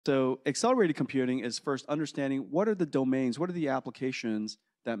So accelerated computing is first understanding what are the domains, what are the applications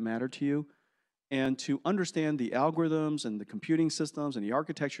that matter to you, and to understand the algorithms and the computing systems and the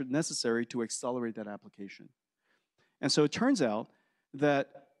architecture necessary to accelerate that application. And so it turns out that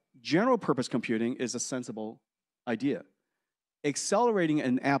general purpose computing is a sensible idea. Accelerating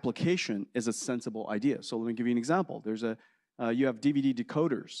an application is a sensible idea. So let me give you an example. There's you have DVD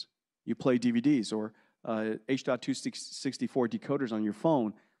decoders. You play DVDs, or H.264 decoders on your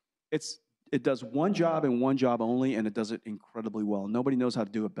phone. It does one job and one job only, and it does it incredibly well. Nobody knows how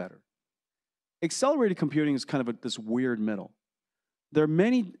to do it better. Accelerated computing is kind of this weird middle. There are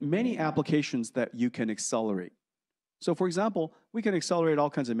many applications that you can accelerate. So for example, we can accelerate all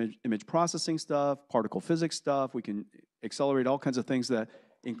kinds of image processing stuff, particle physics stuff. We can accelerate all kinds of things that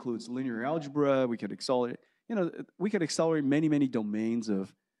includes linear algebra. We could accelerate, we could accelerate many domains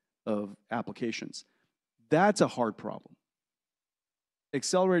of applications. That's a hard problem.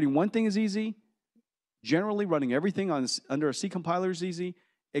 Accelerating one thing is easy. Generally, running everything under a C compiler is easy.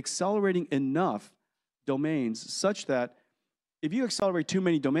 Accelerating enough domains such that if you accelerate too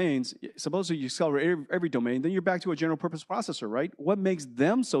many domains, suppose you accelerate every domain, then you're back to a general purpose processor, right? What makes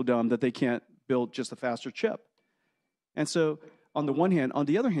them so dumb that they can't build just a faster chip? And so on the one hand, on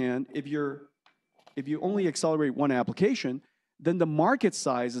the other hand, if you only accelerate one application, then the market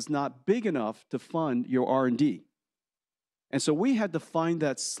size is not big enough to fund your R&D. And so we had to find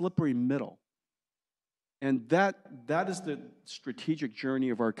that slippery middle. And that is the strategic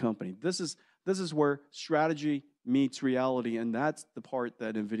journey of our company. This is where strategy meets reality, and that's the part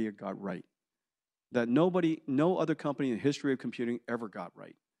that NVIDIA got right. That no other company in the history of computing ever got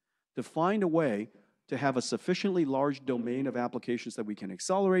right. To find a way to have a sufficiently large domain of applications that we can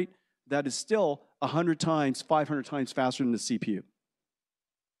accelerate that is still 100 times, 500 times faster than the CPU.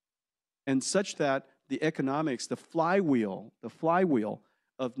 And such that the economics, the flywheel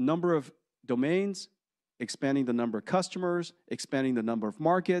of number of domains, expanding the number of customers, expanding the number of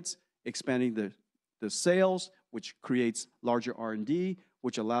markets, expanding the sales, which creates larger R&D,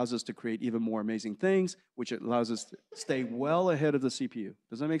 which allows us to create even more amazing things, which allows us to stay well ahead of the CPU.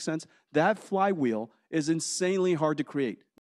 Does that make sense? That flywheel is insanely hard to create.